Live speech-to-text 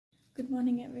Good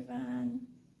morning, everyone.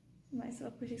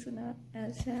 Myself, KHUSHI SONAR,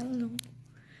 as hello.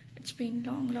 It's been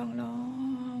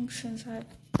long since I've,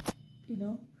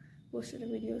 posted a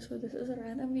video. So this is a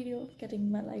random video of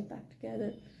getting my life back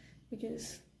together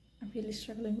because I'm really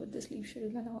struggling with the sleep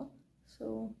schedule and all.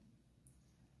 So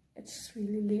it's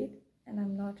really late and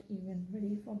I'm not even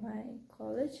ready for my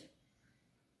college.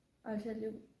 I'll tell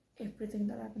you everything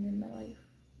that happened in my life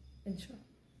in short.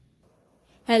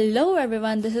 Hello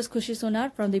everyone, this is KHUSHI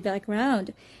SONAR from the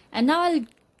background, and now I'll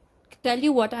tell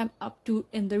you what I'm up to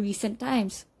in the recent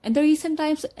times. In the recent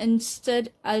times,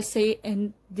 instead I'll say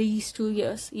in these 2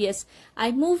 years. Yes,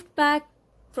 I moved back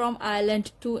from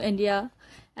Ireland to India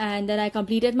and then I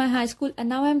completed my high school and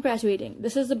now I'm graduating.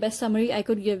 This is the best summary I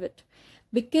could give it,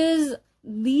 because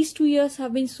these 2 years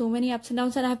have been so many ups and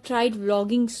downs and I've tried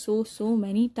vlogging so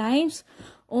many times.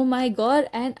 Oh my god,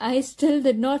 and I still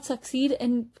did not succeed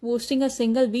in posting a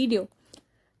single video.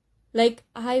 Like,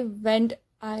 I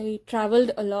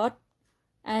traveled a lot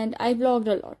and I vlogged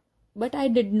a lot, but I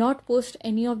did not post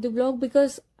any of the vlog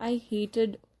because I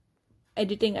hated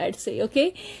editing, I'd say.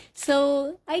 Okay,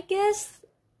 so I guess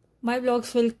my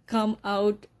vlogs will come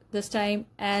out this time.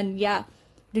 And yeah,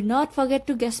 do not forget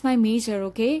to guess my major,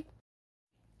 okay?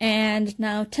 And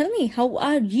now tell me, how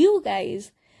are you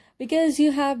guys? Because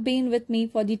you have been with me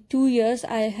for the 2 years.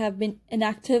 I have been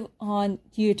inactive on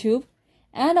YouTube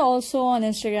and also on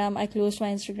Instagram. I closed my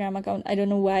Instagram account. I don't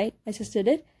know why. I just did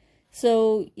it.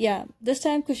 So yeah, this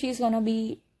time KHUSHI is gonna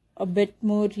be a bit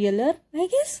more realer, I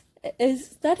guess.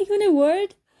 Is that even a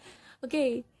word?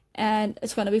 Okay, and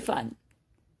it's gonna be fun.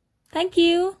 Thank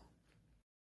you.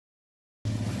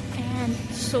 And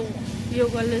so your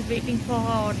girl is waiting for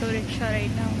her auto rickshaw right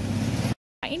now.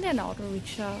 Find an auto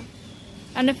rickshaw.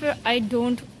 And if I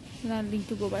don't, then I'll need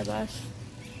to go by bus,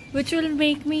 which will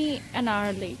make me an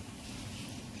hour late,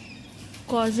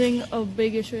 causing a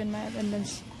big issue in my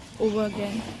attendance over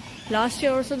again. Last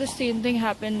year also the same thing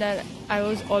happened, that I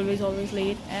was always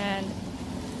late, and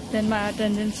then my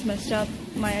attendance messed up,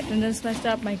 my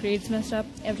grades messed up,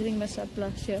 everything messed up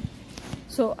last year.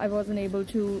 So I wasn't able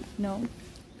to,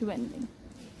 do anything.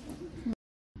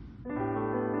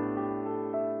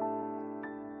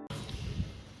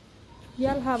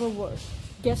 Y'all have a word.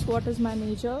 Guess what is my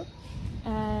major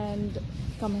and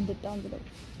comment it down below.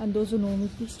 And those who know me,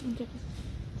 please don't get it.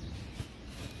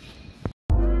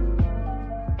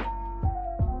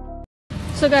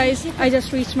 So guys, I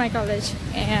just reached my college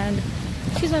and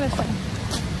she's my best friend.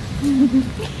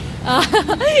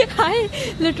 I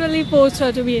literally forced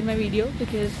her to be in my video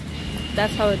because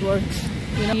that's how it works.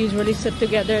 We usually sit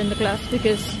together in the class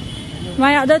because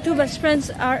my other two best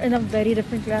friends are in a very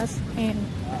different class and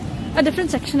a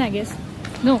different section, I guess.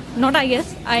 No, not I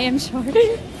guess. I am sure. What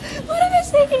am I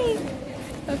saying?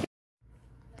 Okay.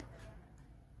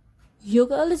 Your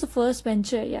girl is a first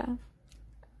bencher, yeah.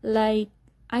 Like,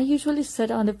 I usually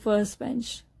sit on the first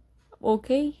bench.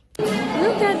 Okay? Look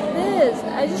at this.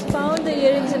 I just found the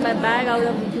earrings in my bag out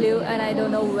of the blue and I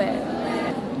don't know where.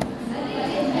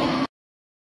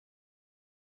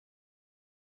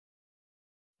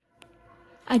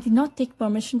 I did not take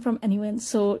permission from anyone,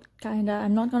 so I'm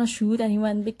not gonna shoot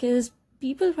anyone because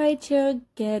people right here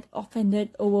get offended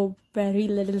over very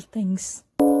little things.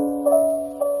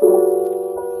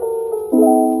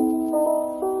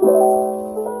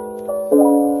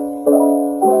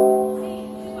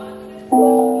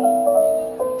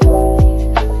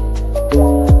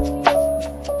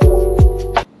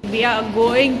 We are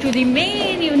going to the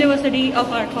main university of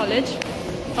our college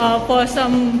for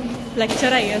some lecture,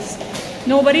 I guess.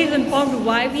 Nobody is informed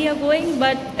why we are going,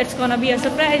 but it's gonna be a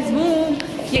surprise. Boom!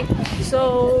 Yeah.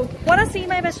 So, wanna see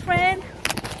my best friend?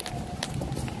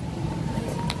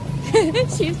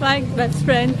 She's my best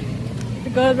friend, the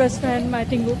girl best friend, my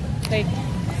Tingu. Like,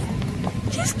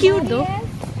 she's cute though.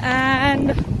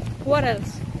 And what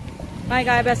else? My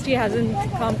guy bestie hasn't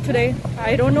come today.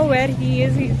 I don't know where he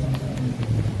is.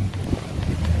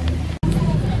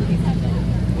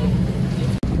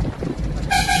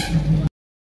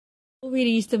 We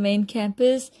reached the main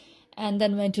campus and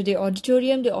then went to the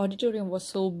auditorium. The auditorium was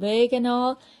so big and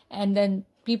all, and then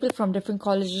people from different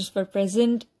colleges were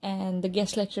present and the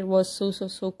guest lecture was so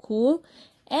cool.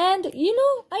 And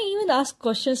I even asked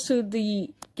questions to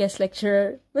the guest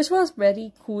lecturer, which was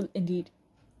very cool indeed.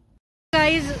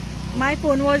 Guys, my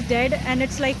phone was dead and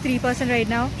it's like 3% right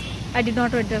now. I did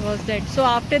not know it was dead. So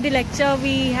after the lecture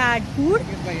we had food.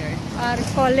 Our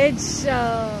college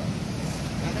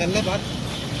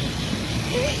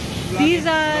these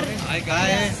are... Hi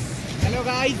guys. Hello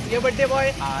guys. Ye birthday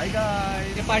boy. Hi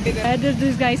guys. Ye party. Where did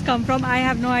these guys come from? I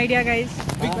have no idea, guys.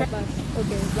 Okay, bye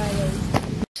guys.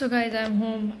 So guys, I'm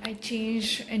home. I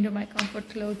changed into my comfort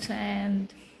clothes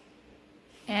and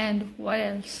what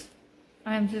else?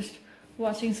 I'm just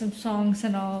watching some songs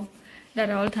and all that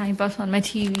all time pass on my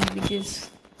TV because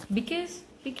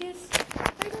I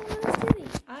don't want to study.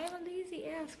 I'm a lazy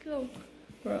ass girl.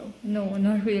 Bro, no,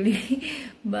 not really.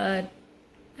 But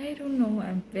I don't know.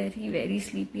 I'm very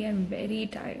sleepy. I'm very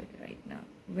tired right now.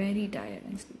 Very tired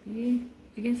and sleepy.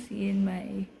 You can see in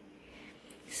my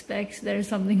specs there's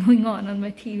something going on my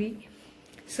TV.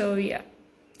 So yeah,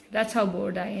 that's how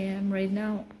bored I am right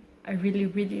now. I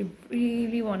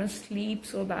really want to sleep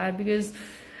so bad because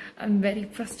I'm very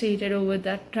frustrated over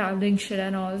that traveling shit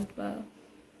and all, but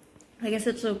I guess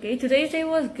it's okay. Today's day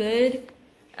was good.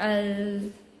 I'll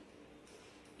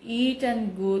eat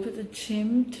and go to the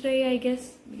gym today, I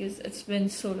guess, because it's been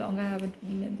so long I haven't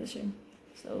been in the gym.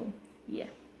 So yeah.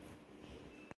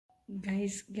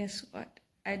 Guys, guess what?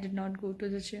 I did not go to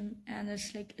the gym and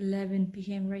it's like 11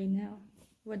 p.m. right now.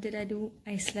 What did I do?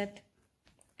 I slept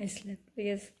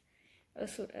because I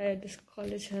was so tired. This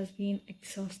college has been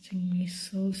exhausting me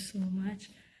so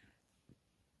much.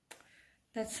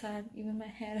 That's sad. Even my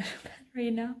hair is bad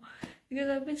right now because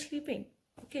I've been sleeping.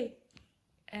 Okay.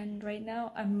 And right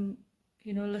now I'm,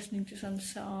 listening to some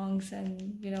songs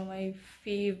and, my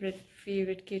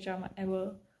favorite K-drama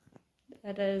ever.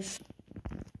 That is...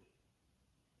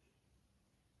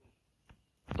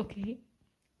 Okay.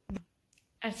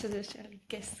 I suggest y'all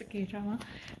guess the K-drama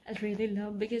I really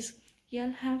love because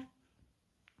y'all have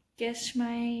guessed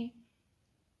my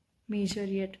major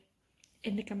yet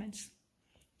in the comments.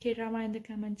 K-drama in the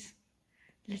comments.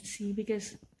 Let's see,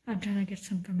 because I'm trying to get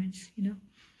some comments,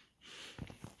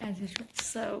 as usual.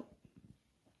 So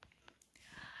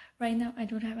right now I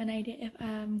don't have an idea if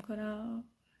I'm gonna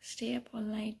stay up all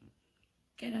night,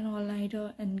 get an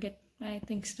all-nighter and get my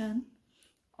things done,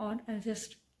 or I'll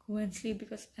just go and sleep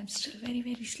because I'm still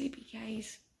very sleepy,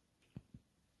 guys.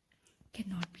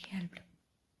 Cannot be helped.